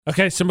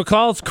Okay, so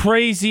McCall's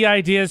crazy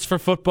ideas for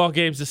football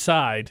games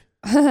aside,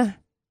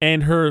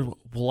 and her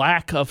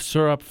lack of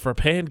syrup for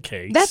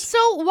pancakes.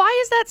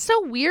 Why is that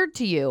so weird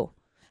to you?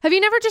 Have you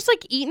never just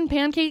eaten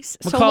pancakes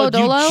McCall, solo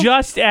dolo? you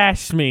just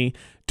asked me,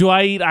 do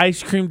I eat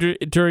ice cream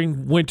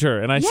during winter?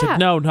 And I said,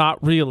 no,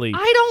 not really.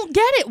 I don't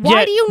get it.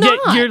 Why do you not?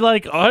 Yet you're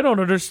like, I don't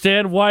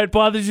understand why it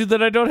bothers you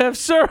that I don't have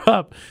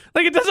syrup.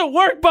 It doesn't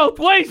work both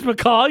ways,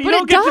 McCall. You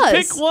don't get to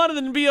pick one and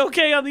then be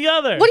okay on the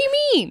other. What do you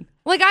mean?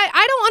 I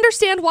don't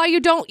understand why you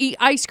don't eat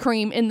ice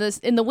cream in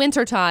the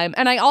wintertime,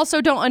 and I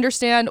also don't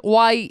understand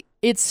why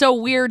it's so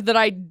weird that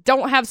I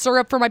don't have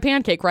syrup for my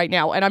pancake right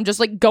now, and I'm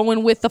just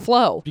going with the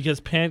flow. Because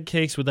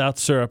pancakes without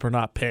syrup are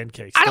not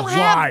pancakes. I don't They're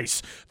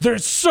lies. They're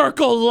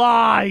circle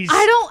lies.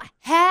 I don't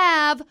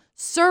have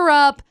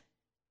syrup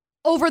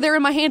over there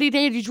in my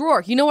handy-dandy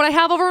drawer. You know what I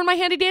have over in my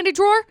handy-dandy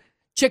drawer?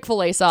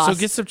 Chick-fil-A sauce. So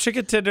get some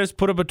chicken tenders,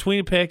 put them between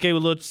a pancake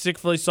with a little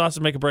Chick-fil-A sauce,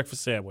 and make a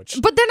breakfast sandwich.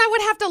 But then I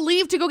would have to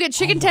leave to go get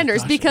chicken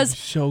tenders because,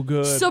 so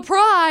good.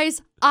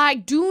 Surprise, I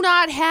do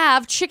not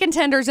have chicken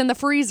tenders in the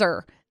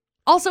freezer.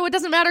 Also, it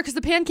doesn't matter because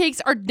the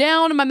pancakes are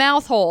down in my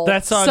mouth hole.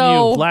 That's on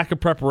you. Lack of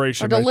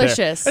preparation. Are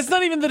delicious. It's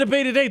not even the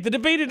debate at 8. The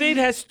debate at 8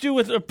 has to do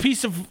with a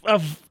piece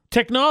of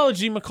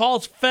technology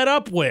McCall's fed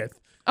up with.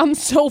 I'm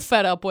so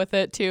fed up with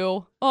it,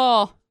 too.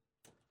 Oh,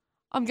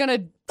 I'm going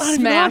to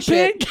smash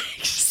it.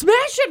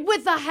 Smash it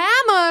with a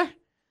hammer.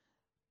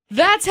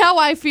 That's how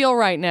I feel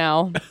right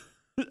now.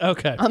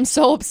 Okay. I'm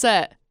so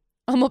upset.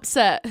 I'm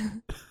upset.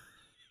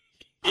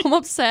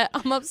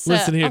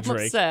 Listen here,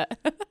 Drake.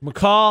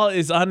 McCall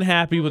is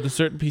unhappy with a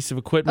certain piece of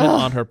equipment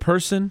on her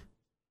person.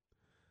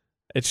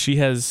 And she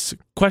has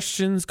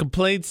questions,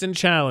 complaints, and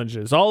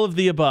challenges. All of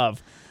the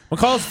above.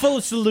 McCall's full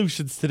of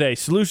solutions today.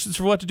 Solutions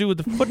for what to do with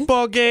the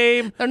football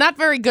game. They're not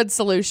very good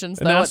solutions,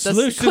 though,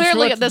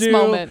 clearly at this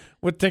moment.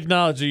 With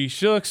technology.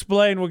 She'll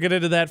explain. We'll get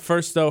into that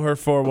first, though, her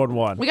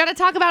 411. We got to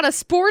talk about a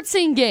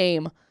sportsing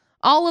game.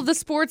 All of the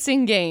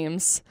sportsing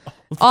games.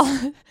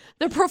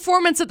 The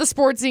performance at the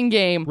sportsing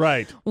game.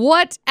 Right.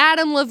 What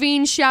Adam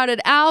Levine shouted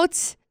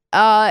out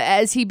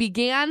as he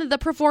began the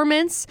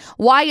performance.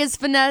 Why is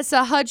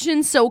Vanessa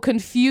Hudgens so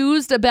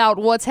confused about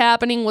what's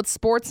happening with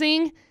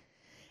sportsing?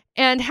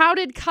 And how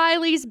did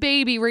Kylie's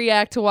baby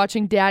react to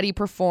watching Daddy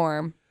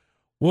perform?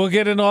 We'll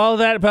get into all of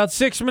that in about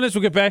 6 minutes.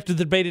 We'll get back to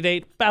the debate at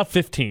 8, about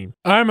 15.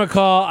 All right,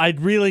 McCall, I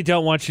really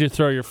don't want you to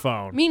throw your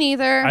phone. Me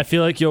neither. I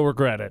feel like you'll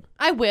regret it.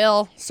 I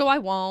will, so I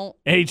won't.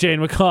 AJ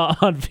and McCall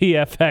on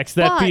VFX.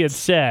 That being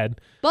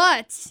said.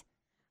 But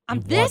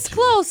I'm this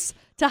close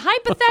to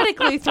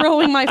hypothetically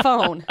throwing my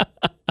phone.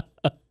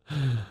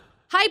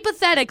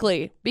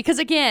 Hypothetically. Because,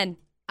 again,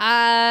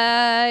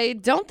 I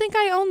don't think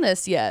I own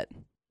this yet.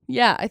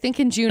 Yeah, I think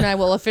in June I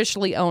will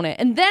officially own it.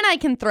 And then I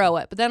can throw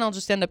it, but then I'll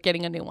just end up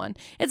getting a new one.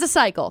 It's a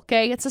cycle,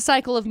 okay? It's a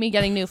cycle of me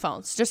getting new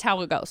phones. Just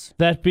how it goes.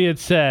 That being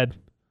said,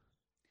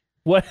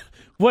 what's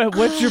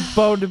your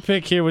bone to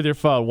pick here with your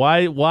phone?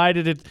 Why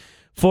did it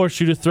force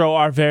you to throw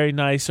our very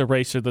nice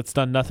eraser that's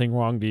done nothing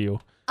wrong to you?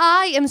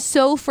 I am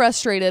so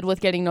frustrated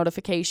with getting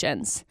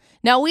notifications.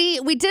 Now, we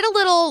did a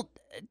little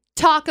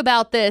talk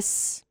about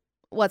this,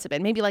 what's it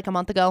been, maybe a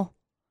month ago?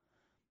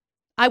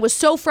 I was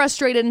so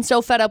frustrated and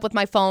so fed up with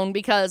my phone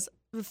because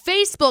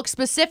Facebook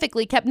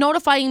specifically kept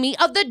notifying me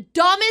of the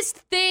dumbest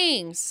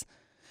things.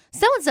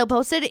 So-and-so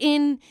posted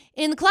in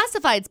the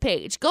classifieds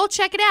page. Go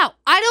check it out.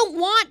 I don't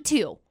want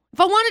to. If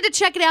I wanted to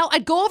check it out,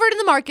 I'd go over to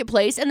the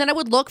marketplace and then I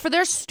would look for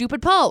their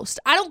stupid post.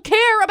 I don't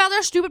care about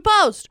their stupid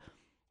post.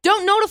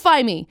 Don't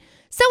notify me.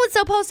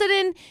 So-and-so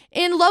posted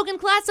in Logan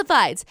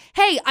Classifieds.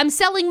 Hey, I'm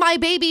selling my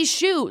baby's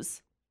shoes.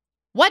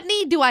 What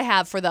need do I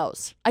have for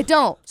those? I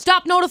don't.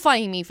 Stop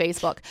notifying me,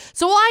 Facebook.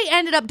 So I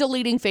ended up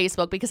deleting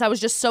Facebook because I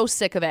was just so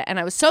sick of it. And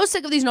I was so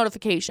sick of these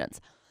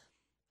notifications.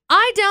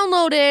 I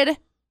downloaded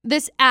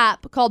this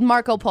app called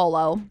Marco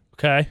Polo.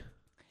 Okay.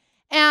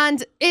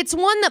 And it's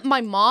one that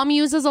my mom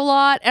uses a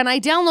lot. And I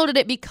downloaded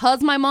it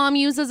because my mom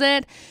uses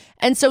it.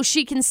 And so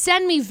she can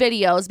send me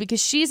videos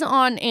because she's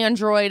on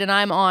Android and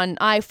I'm on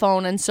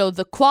iPhone. And so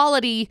the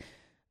quality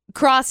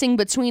crossing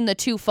between the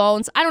two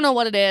phones, I don't know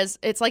what it is.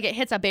 It's like it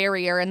hits a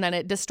barrier and then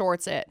it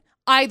distorts it.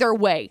 Either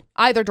way,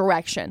 either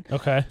direction.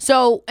 Okay.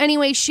 So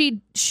anyway,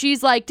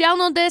 she's like,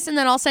 download this and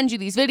then I'll send you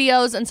these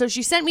videos. And so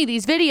she sent me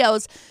these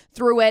videos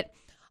through it.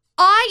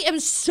 I am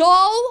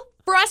so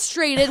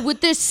frustrated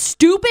with this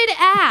stupid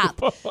app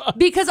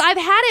because I've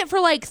had it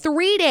for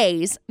 3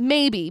 days,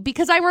 maybe,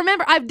 because I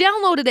remember I've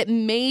downloaded it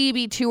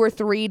maybe 2 or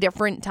 3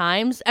 different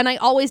times and I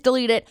always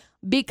delete it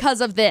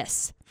because of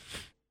this.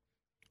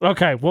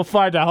 Okay, we'll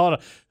find out. Hold on.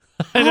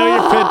 I know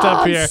you're pent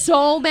up here. I'm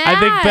so mad. I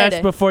think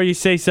best before you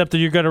say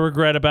something you're going to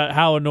regret about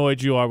how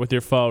annoyed you are with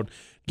your phone.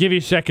 Give you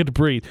a second to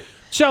breathe.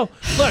 So,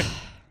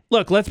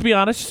 look, let's be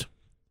honest.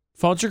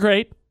 Phones are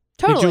great.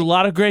 Totally. They do a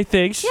lot of great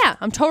things. Yeah,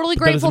 I'm totally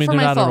grateful for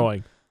my phone.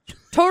 Annoying.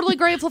 Totally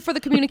grateful for the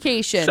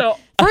communication.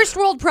 First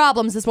world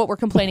problems is what we're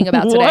complaining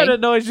about today. What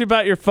annoys you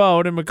about your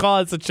phone? And McCall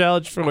has a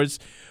challenge for us.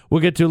 We'll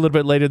get to a little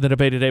bit later in the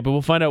debate today, but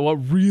we'll find out what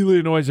really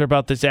annoys her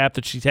about this app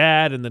that she's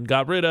had and then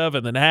got rid of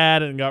and then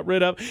had and got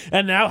rid of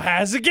and now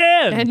has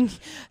again. And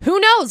who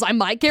knows? I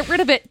might get rid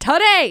of it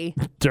today.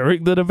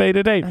 During the debate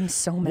today. I'm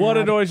so mad. What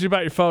annoys you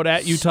about your phone?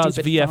 At Utah's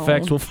Stupid VFX.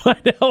 phone. We'll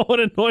find out what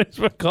annoys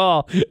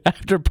McCall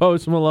after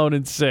Post Malone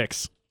in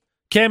 6.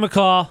 Okay,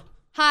 McCall.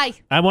 Hi.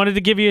 I wanted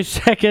to give you a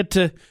second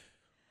to...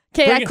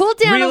 Okay, I cooled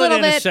down a little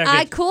bit.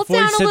 I cooled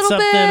down a little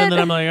bit. And then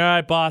I'm like, all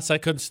right, boss, I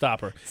couldn't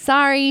stop her.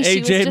 Sorry, she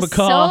was AJ just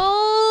McCall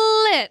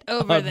so lit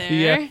over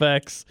there.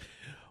 VFX.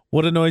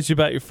 What annoys you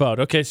about your phone?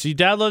 Okay, so you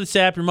download this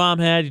app your mom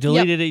had, you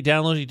deleted it, you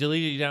downloaded it, you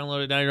deleted it, you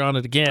downloaded it, now you're on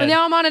it again. And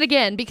now I'm on it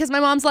again because my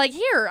mom's like,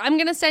 here, I'm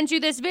going to send you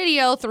this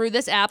video through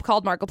this app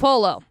called Marco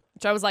Polo.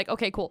 Which I was like,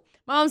 okay, cool.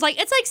 My mom's like,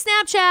 it's like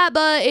Snapchat,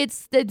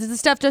 but the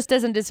stuff just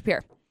doesn't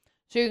disappear.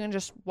 So you can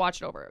just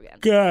watch it over again.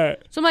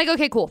 Good. So I'm like,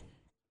 okay, cool.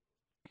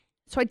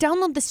 So I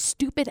download this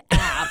stupid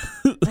app.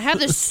 I have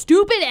this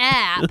stupid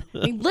app.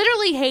 I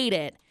literally hate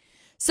it.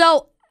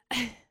 So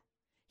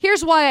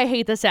here's why I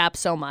hate this app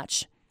so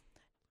much.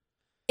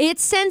 It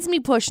sends me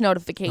push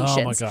notifications.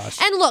 Oh my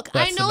gosh. And look,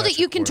 That's I know that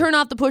you can turn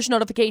off the push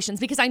notifications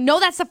because I know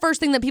that's the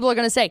first thing that people are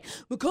going to say.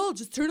 McCall,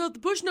 just turn off the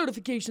push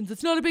notifications.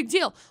 It's not a big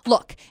deal.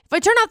 Look, if I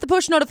turn off the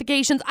push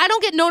notifications, I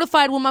don't get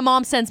notified when my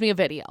mom sends me a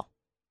video.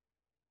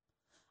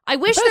 I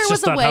wish there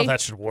was a way. That's just not how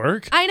that should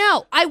work. I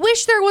know. I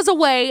wish there was a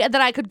way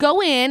that I could go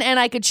in and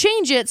I could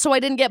change it so I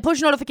didn't get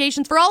push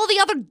notifications for all of the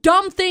other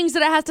dumb things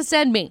that it has to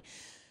send me.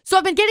 So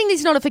I've been getting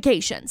these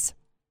notifications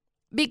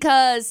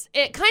because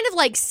it kind of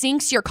like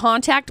syncs your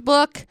contact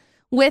book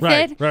with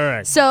it.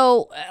 Right.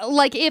 So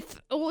like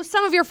if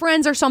some of your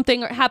friends or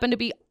something happen to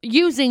be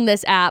using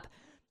this app,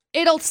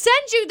 it'll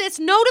send you this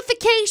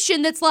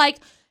notification that's like,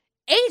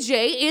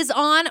 AJ is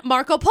on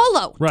Marco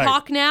Polo. Right.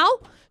 Talk now.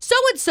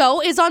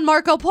 So-and-so is on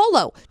Marco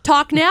Polo.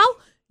 Talk now?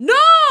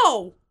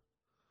 No!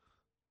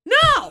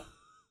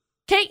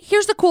 Okay,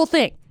 here's the cool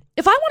thing.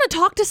 If I want to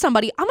talk to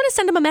somebody, I'm going to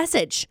send them a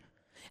message.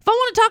 If I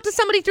want to talk to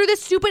somebody through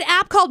this stupid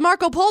app called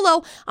Marco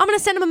Polo, I'm going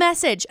to send them a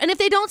message. And if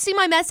they don't see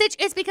my message,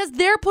 it's because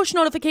their push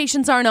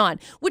notifications aren't on,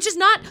 which is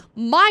not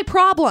my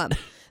problem.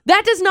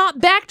 That does not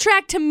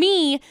backtrack to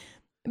me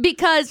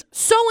because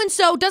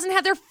so-and-so doesn't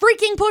have their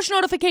freaking push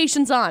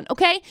notifications on,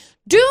 okay?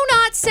 Do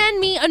not send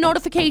me a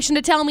notification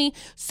to tell me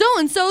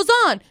so-and-so's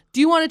on.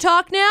 Do you want to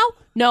talk now?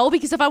 No,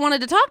 because if I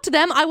wanted to talk to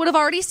them, I would have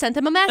already sent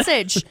them a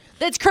message.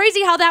 That's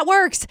crazy how that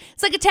works.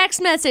 It's like a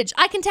text message.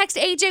 I can text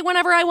AJ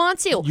whenever I want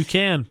to. You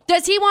can.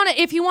 Does he want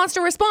to, if he wants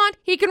to respond,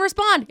 he can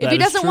respond. If he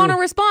doesn't want to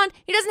respond,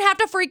 he doesn't have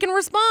to freaking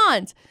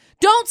respond.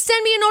 Don't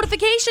send me a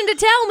notification to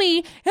tell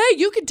me, hey,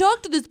 you can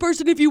talk to this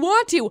person if you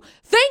want to.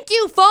 Thank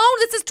you, phone.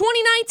 This is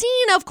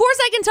 2019. Of course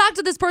I can talk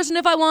to this person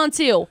if I want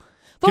to.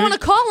 If I want to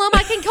call them,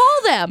 I can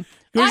call them.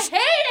 I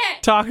hate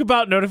it. Talk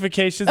about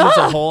notifications as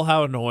a whole,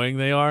 how annoying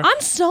they are.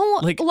 I'm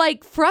so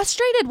like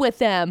frustrated with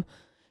them.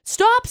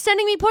 Stop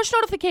sending me push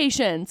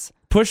notifications.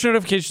 Push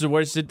notifications are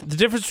worse. The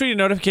difference between a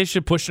notification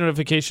and push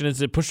notification is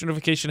that push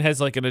notification has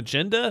like an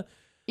agenda.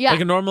 Yeah.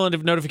 Like a normal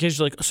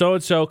notification, like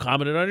so-and-so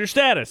commented on your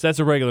status. That's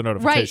a regular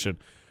notification.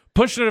 Right.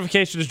 Push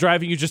notification is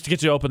driving you just to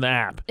get you to open the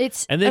app.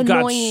 It's And they've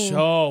annoying. got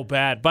so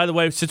bad. By the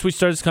way, since we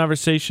started this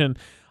conversation,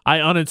 I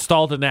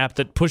uninstalled an app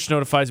that push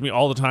notifies me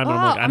all the time. And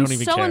I'm like, I don't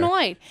even care. I'm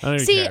so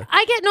annoyed. See,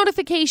 I get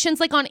notifications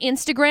like on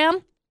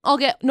Instagram. I'll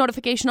get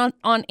notification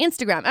on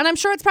Instagram. And I'm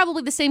sure it's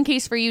probably the same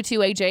case for you too,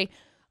 AJ.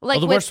 Like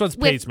the worst one's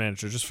Page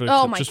Manager, just for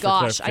oh my just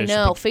gosh, for I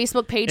know.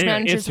 Facebook Page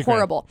Manager is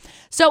horrible.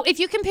 So if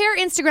you compare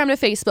Instagram to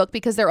Facebook,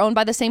 because they're owned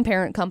by the same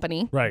parent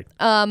company, right?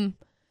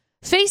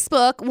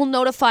 Facebook will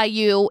notify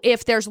you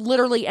if there's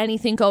literally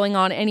anything going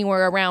on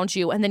anywhere around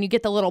you, and then you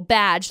get the little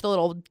badge, the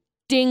little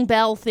ding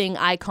bell thing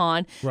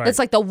icon. Right. That's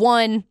like the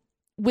one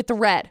with the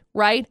red,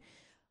 right?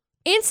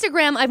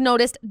 Instagram, I've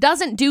noticed,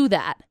 doesn't do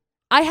that.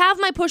 I have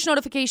my push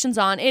notifications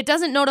on. It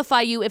doesn't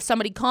notify you if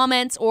somebody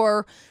comments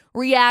or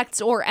reacts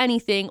or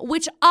anything,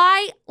 which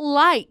I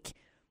like,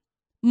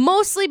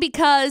 mostly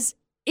because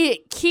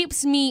it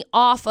keeps me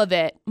off of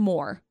it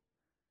more.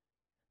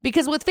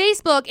 Because with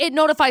Facebook, it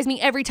notifies me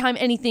every time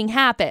anything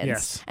happens.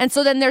 Yes. And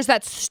so then there's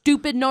that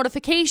stupid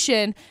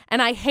notification,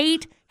 and I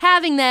hate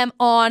having them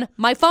on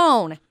my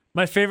phone.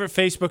 My favorite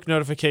Facebook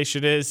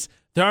notification is,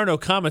 there are no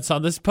comments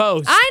on this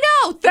post. I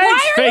know.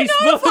 Thanks, Why are Facebook.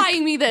 you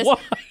notifying me this? Why?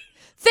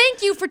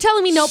 Thank you for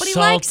telling me nobody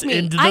Salt likes me.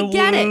 into I the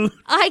get wound. it.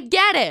 I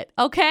get it.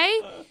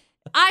 Okay?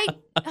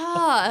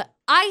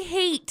 I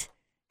hate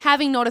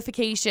having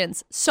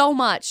notifications so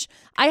much.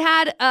 I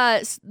had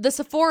the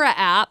Sephora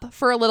app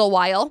for a little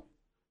while.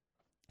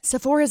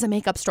 Sephora is a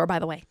makeup store, by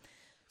the way.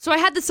 So I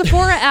had the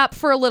Sephora app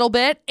for a little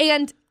bit,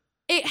 and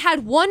it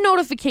had one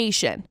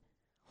notification.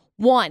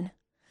 One.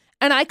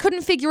 And I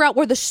couldn't figure out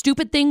where the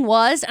stupid thing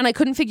was, and I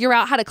couldn't figure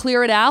out how to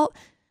clear it out.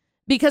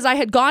 Because I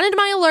had gone into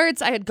my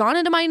alerts, I had gone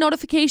into my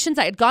notifications,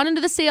 I had gone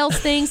into the sales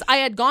things, I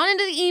had gone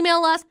into the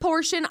email last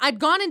portion, I'd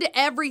gone into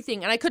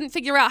everything, and I couldn't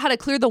figure out how to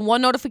clear the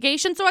one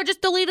notification, so I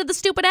just deleted the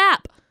stupid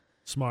app.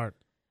 Smart.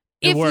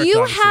 If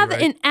you have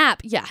an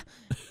app, yeah.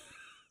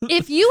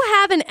 if you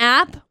have an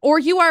app or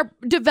you are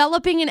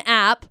developing an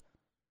app,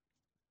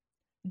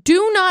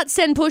 do not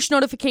send push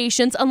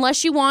notifications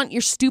unless you want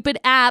your stupid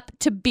app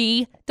to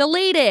be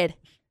deleted.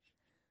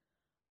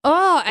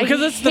 Oh, because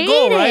that's the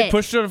goal, right?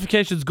 Push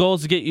notifications' goal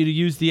is to get you to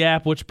use the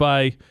app, which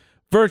by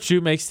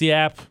virtue makes the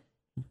app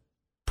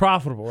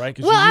profitable, right?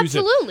 Well,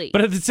 absolutely.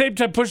 But at the same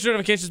time, push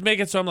notifications make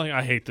it so I'm like,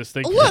 I hate this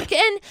thing. Look,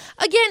 and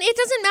again, it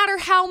doesn't matter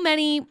how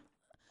many.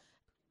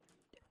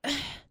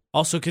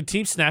 Also, could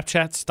Team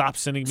Snapchat stop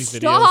sending me videos?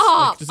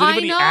 Stop! Does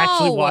anybody I know.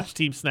 actually watch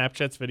Team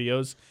Snapchat's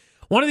videos?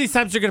 One of these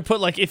times they're going to put,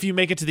 like, if you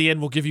make it to the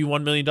end, we'll give you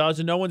 $1 million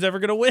and no one's ever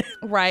going to win.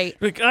 Right.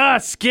 Like,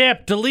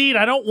 skip, delete,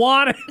 I don't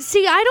want it.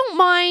 See, I don't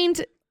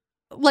mind,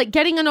 like,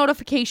 getting a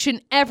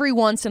notification every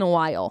once in a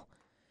while.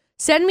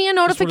 Send me a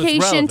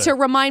notification to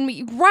remind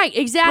me. Right,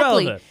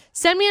 exactly. Relevant.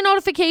 Send me a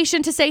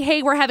notification to say,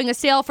 hey, we're having a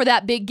sale for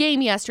that big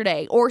game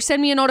yesterday. Or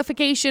send me a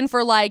notification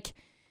for, like,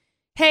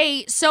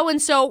 hey,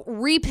 so-and-so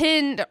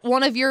repinned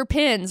one of your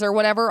pins or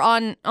whatever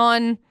on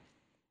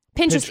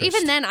Pinterest.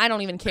 Even then, I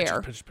don't even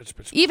care.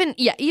 Even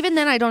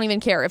then, I don't even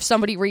care if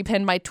somebody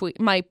repinned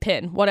my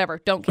pin. Whatever,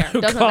 don't care.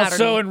 Doesn't matter.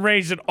 So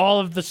enraged that all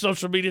of the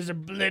social medias are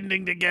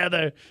blending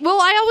together. Well,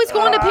 I always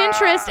go into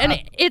Pinterest,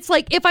 and it's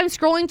like if I'm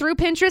scrolling through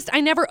Pinterest, I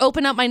never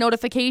open up my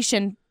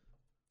notification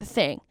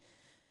thing.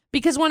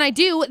 Because when I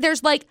do,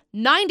 there's like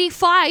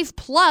 95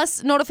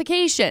 plus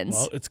notifications.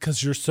 Well, it's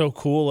because you're so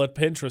cool at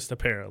Pinterest,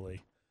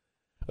 apparently.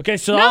 Okay,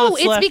 so no,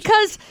 it's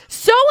because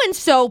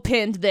so-and-so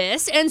pinned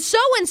this, and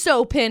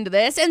so-and-so pinned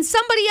this, and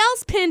somebody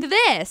else pinned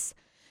this.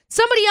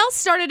 Somebody else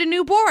started a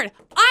new board.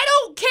 I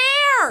don't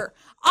care.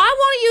 I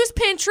want to use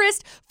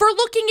Pinterest for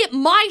looking at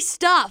my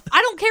stuff.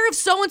 I don't care if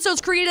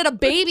so-and-so's created a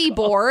baby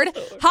board.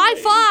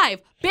 High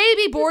five.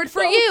 Baby board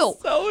for you.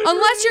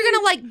 Unless you're going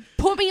to, like,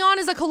 put me on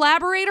as a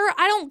collaborator,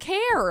 I don't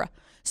care.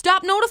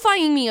 Stop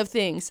notifying me of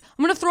things.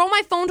 I'm going to throw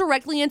my phone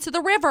directly into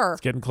the river.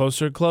 It's getting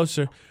closer and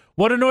closer.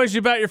 What annoys you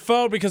about your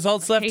phone? Because all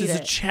that's left is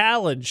a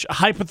challenge, a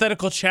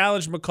hypothetical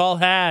challenge McCall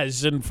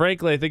has, and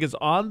frankly, I think is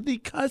on the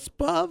cusp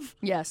of.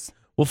 Yes.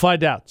 We'll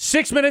find out.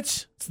 6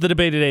 minutes. It's the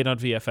debate at 8 on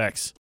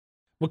VFX.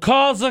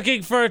 McCall's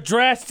looking for a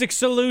drastic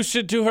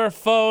solution to her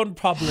phone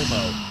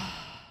problemo.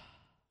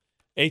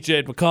 AJ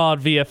and McCall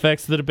on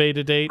VFX, the debate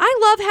at 8. I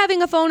love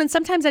having a phone, and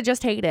sometimes I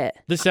just hate it.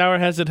 This hour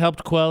hasn't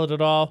helped quell it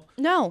at all.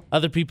 No.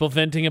 Other people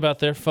venting about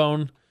their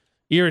phone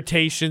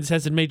irritations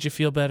hasn't made you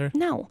feel better.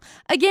 No.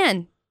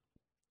 Again,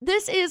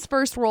 this is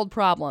first world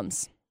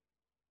problems.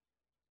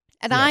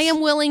 And yes. I am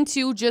willing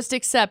to just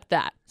accept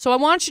that. So I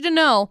want you to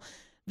know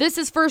this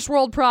is first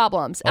world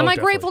problems. Am I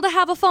grateful to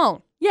have a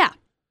phone? Yeah.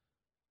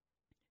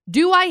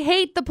 Do I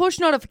hate the push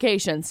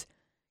notifications?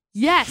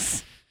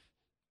 Yes.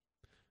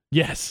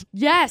 Yes.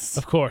 Yes.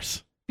 Of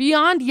course.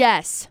 Beyond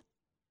yes.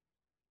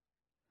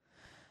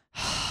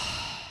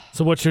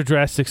 So what's your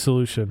drastic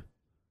solution?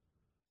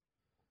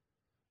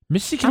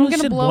 Misty can only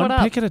send one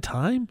pic at a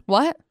time?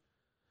 What?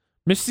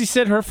 Misty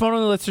said her phone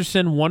only lets her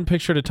send one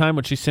picture at a time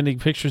when she's sending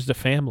pictures to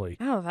family.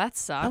 Oh, that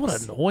sucks. That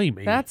would annoy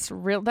me. That's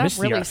real. That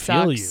Misty, really I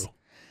sucks.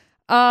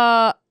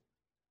 Feel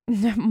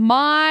you.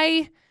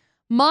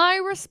 My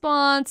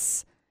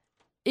response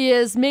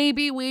is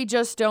maybe we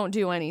just don't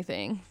do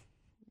anything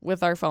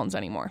with our phones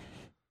anymore.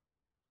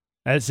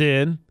 As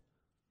in?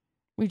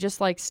 We just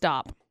like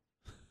stop.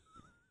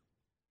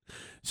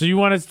 So you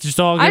want to just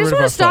all get rid of our phones? I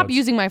just want to stop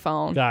using my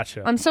phone.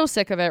 Gotcha. I'm so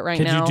sick of it now.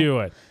 Could you do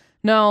it?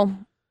 No.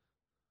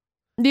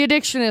 The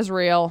addiction is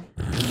real.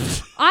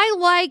 I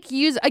like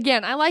using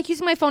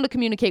my phone to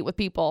communicate with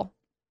people.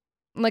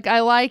 Like,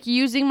 I like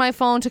using my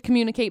phone to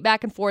communicate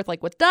back and forth,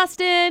 like with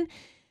Dustin.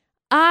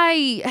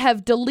 I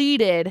have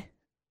deleted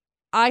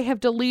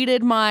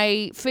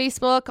my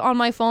Facebook on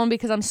my phone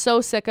because I'm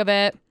so sick of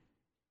it.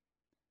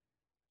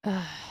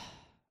 I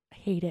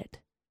hate it.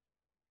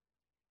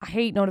 I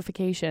hate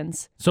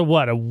notifications. So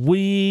what, a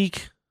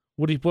week?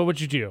 What would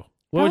you do?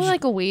 Probably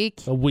like a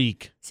week. A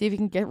week. See if you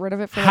can get rid of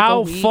it for How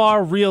like a week.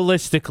 far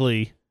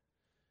realistically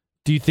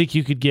do you think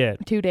you could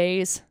get? 2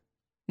 days.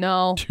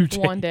 No, 2 days.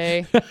 1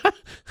 day.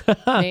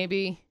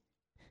 Maybe.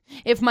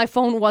 If my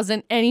phone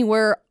wasn't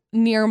anywhere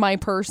near my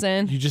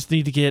person. You just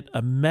need to get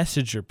a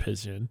messenger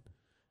pigeon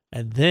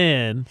and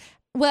then...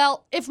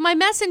 Well, if my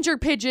messenger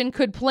pigeon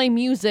could play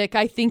music,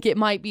 I think it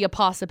might be a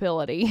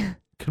possibility.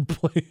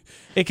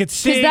 It could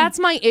sing. Because that's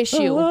my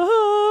issue.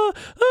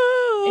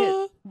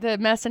 The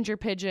messenger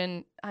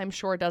pigeon, I'm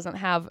sure, doesn't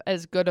have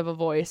as good of a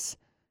voice.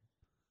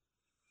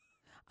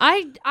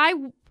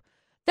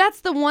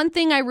 That's the one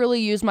thing I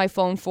really use my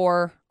phone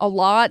for a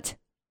lot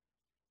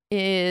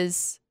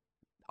is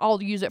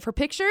I'll use it for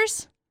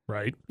pictures.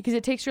 Right. Because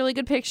it takes really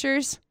good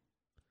pictures.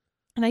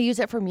 And I use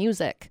it for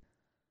music.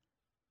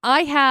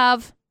 I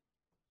have...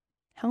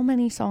 How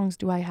many songs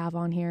do I have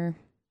on here?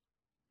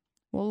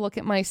 We'll look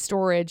at my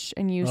storage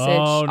and usage.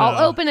 Oh, no.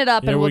 I'll open it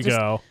up Here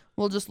and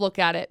we'll just look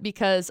at it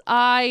because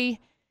I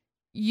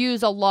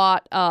use a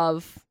lot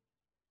of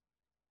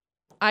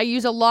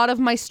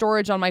my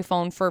storage on my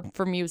phone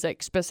for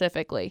music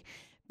specifically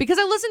because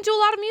I listen to a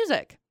lot of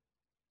music.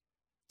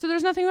 So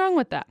there's nothing wrong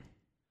with that.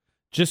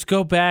 Just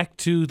go back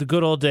to the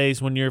good old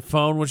days when your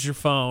phone was your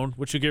phone,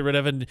 which you get rid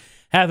of, and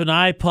have an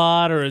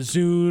iPod or a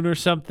Zune or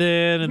something,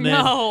 and then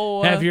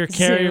have your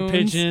carrier Zunes.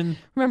 pigeon.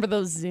 Remember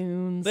those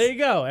Zunes? There you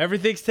go.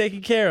 Everything's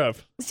taken care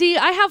of. See,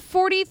 I have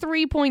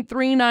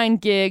 43.39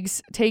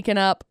 gigs taken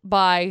up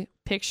by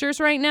pictures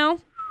right now.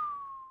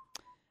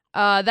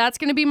 That's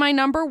going to be my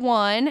number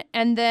one.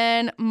 And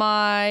then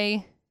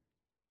my...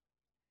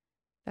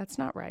 That's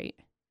not right.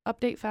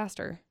 Update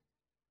faster.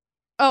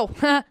 Oh,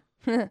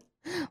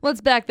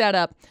 let's back that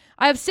up.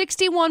 I have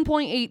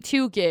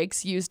 61.82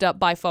 gigs used up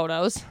by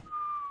photos.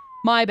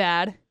 My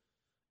bad.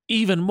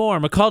 Even more.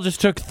 McCall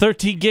just took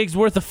 13 gigs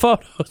worth of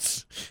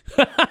photos.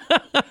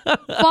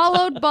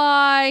 Followed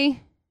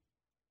by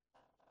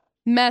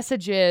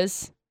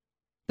messages.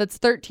 That's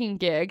 13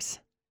 gigs.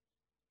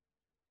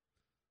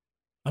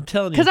 I'm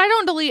telling you. Because I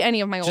don't delete any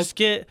of my old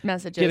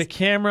messages. Get a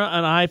camera,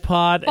 an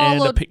iPod,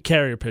 and a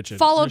carrier pigeon.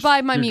 Followed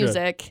by my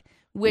music,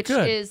 good. which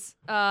is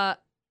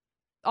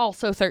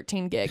also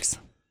 13 gigs.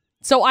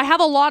 So I have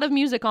a lot of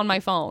music on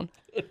my phone.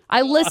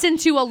 I listen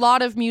to a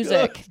lot of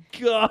music.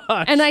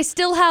 God. And I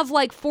still have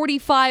like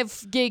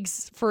 45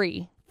 gigs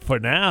free. For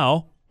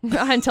now.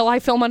 Until I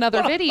film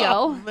another video.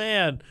 Oh,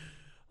 man.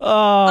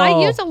 Oh. I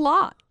use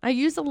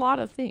a lot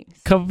of things.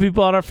 A couple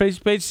people on our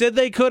Facebook page said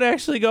they could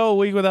actually go a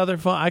week without their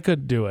phone. I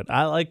couldn't do it.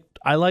 I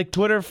like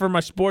Twitter for my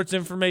sports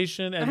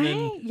information and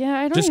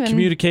then just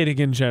communicating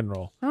in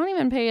general. I don't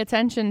even pay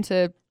attention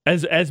to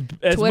as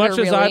Twitter, much as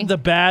really. I'm the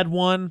bad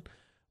one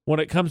when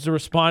it comes to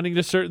responding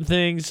to certain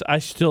things, I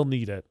still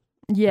need it.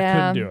 Yeah.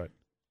 I couldn't do it.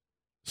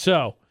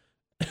 So,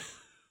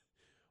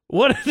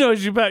 what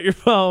annoys you about your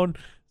phone?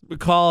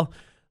 McCall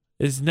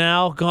is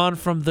now gone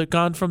from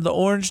the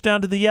orange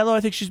down to the yellow.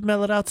 I think she's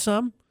mellowed out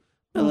some.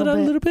 Mellowed out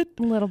a little bit.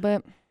 A little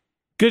bit.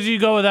 Good you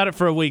go without it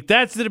for a week.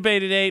 That's the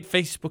debate at 8.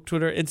 Facebook,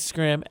 Twitter,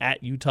 Instagram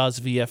at Utah's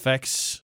VFX.